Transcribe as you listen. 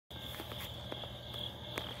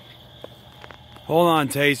Hold on,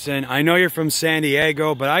 Tayson. I know you're from San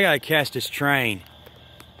Diego, but I gotta catch this train.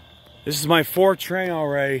 This is my 4th train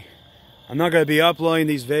already. I'm not gonna be uploading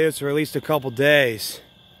these videos for at least a couple days.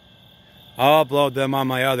 I'll upload them on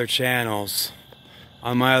my other channels.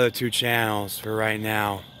 On my other 2 channels for right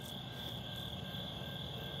now.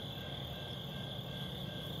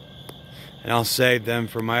 And I'll save them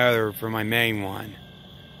for my main one.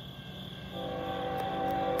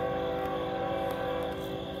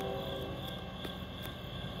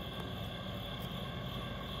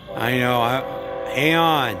 I know, hang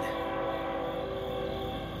on.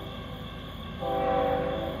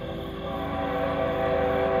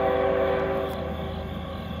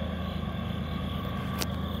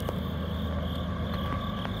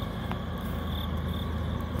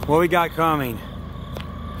 What we got coming?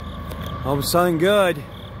 Hope it's something good.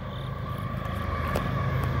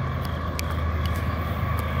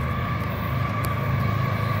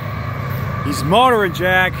 He's motoring,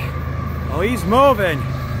 Jack. Oh, he's moving.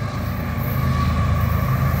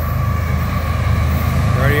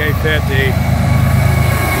 3850.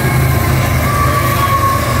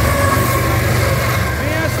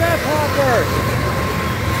 BNSF hopper.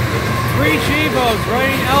 3 Gevos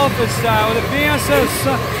riding elephant style with a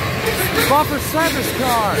BNSF buffer service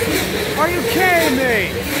car. Are you kidding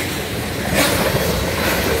me?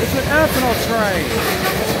 It's an ethanol train.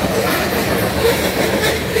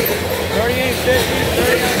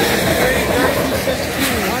 3850,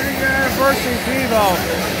 3216, 100-year anniversary Gevo.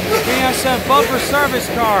 BNSF buffer service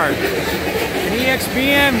car. An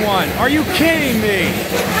EXBM one. Are you kidding me?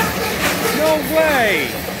 No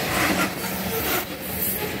way.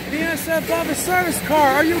 BNSF buffer service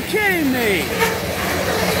car. Are you kidding me?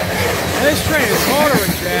 This train is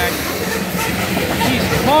motoring, Jack. He's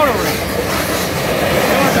motoring.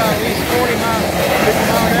 Going about at least 50 miles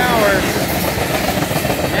an hour.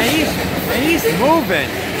 And he's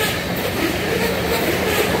moving.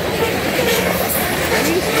 And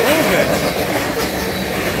he's moving.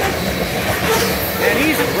 And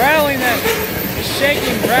he's rattling that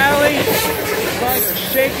shaking, rattling. It's like a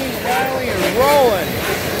shaking, rattling, and rolling.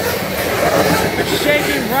 They're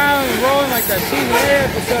shaking, rattling, and rolling like that season 8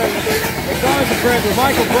 episode of Thomas and Friends with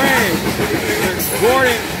Michael Brain.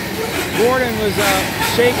 Gordon was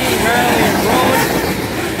shaking, rattling, and rolling.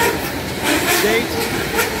 Shaked,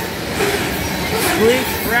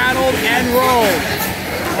 squeaked, rattled, and rolled.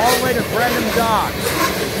 All the way to Brendan Docks.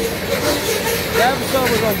 That episode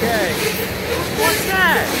was okay. What's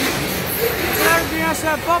that? It's another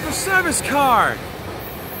BNSF buffer service car.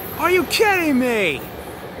 Are you kidding me?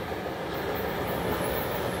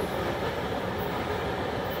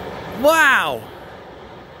 Wow!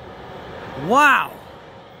 Wow!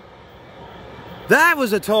 That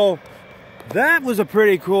was a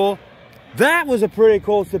pretty cool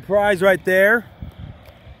surprise right there.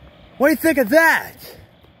 What do you think of that?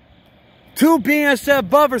 2 BNSF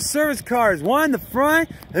buffer service cars, one in the front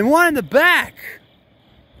and one in the back.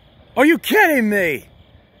 Are you kidding me?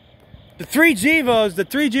 The 3 Gevos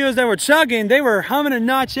that were chugging, they were humming a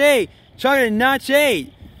notch 8, chugging a notch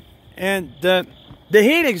 8. And the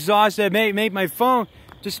heat exhaust that made my phone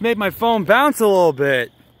bounce a little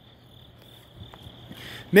bit.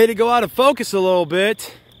 Made it go out of focus a little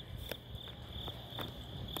bit.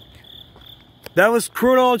 That was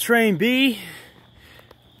crude oil train B.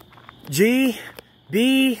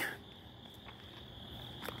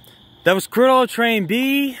 That was crude oil train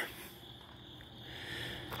B.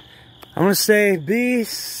 I'm gonna say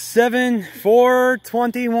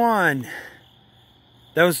B7421.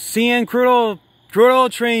 That was CN crude oil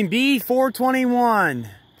train B421.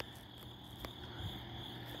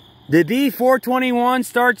 The B421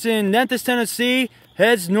 starts in Memphis, Tennessee,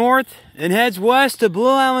 heads north and heads west to Blue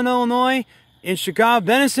Island, Illinois, in Chicago,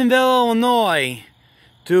 Bennisonville, Illinois.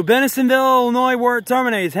 To Bennisonville, Illinois, where it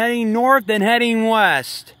terminates, heading north and heading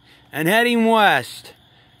west. And heading west.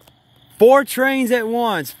 4 trains at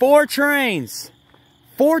once. 4 trains.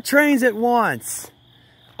 4 trains at once.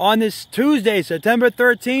 On this Tuesday, September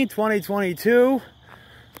 13th, 2022.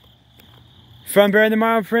 From Barry the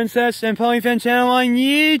Marble Princess and Polyfan channel on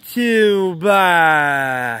YouTube.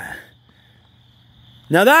 Now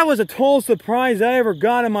that was a total surprise I ever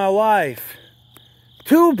got in my life.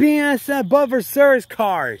 2 BNSF buffer service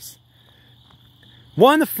cars.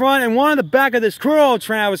 One in the front and one in the back of this crude oil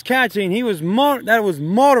train I was catching. That was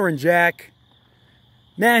motoring, Jack.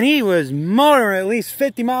 Man, he was motoring at least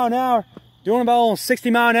 50 miles an hour. Doing about almost 60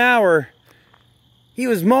 miles an hour. He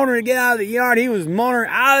was motoring to get out of the yard. He was motoring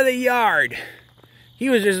out of the yard. He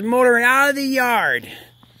was just motoring out of the yard.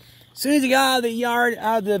 As soon as he got out of the yard,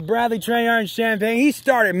 out of the Bradley train yard in Champaign, he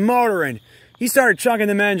started motoring. He started chunking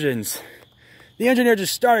them engines. The engineer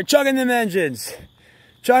just started chugging them engines.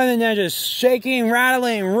 Chugging the engines, shaking,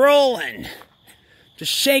 rattling, rolling.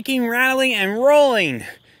 Just shaking, rattling, and rolling.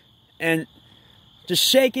 And just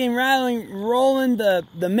shaking, rattling, rolling the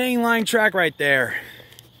mainline track right there.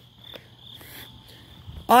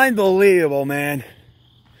 Unbelievable, man.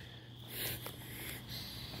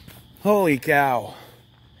 Holy cow.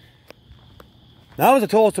 That was a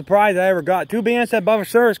total surprise I ever got. 2 BNSF buffer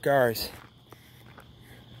service cars.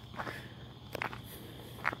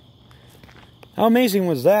 How amazing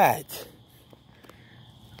was that?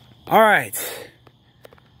 Alright.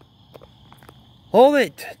 Hold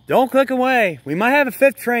it. Don't click away. We might have a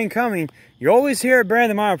 5th train coming. You always hear it,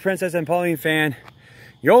 Brandon Mama, Princess and Pauline fan.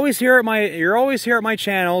 You always hear it my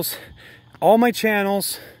channels. All my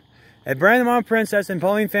channels. At Brandon Mama, Princess and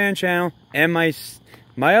Pauline fan channel. And my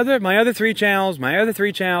other 3 channels.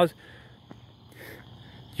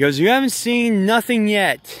 Because you haven't seen nothing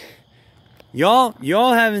yet.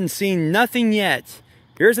 Y'all haven't seen nothing yet.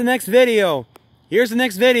 Here's the next video.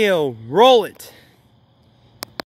 Roll it.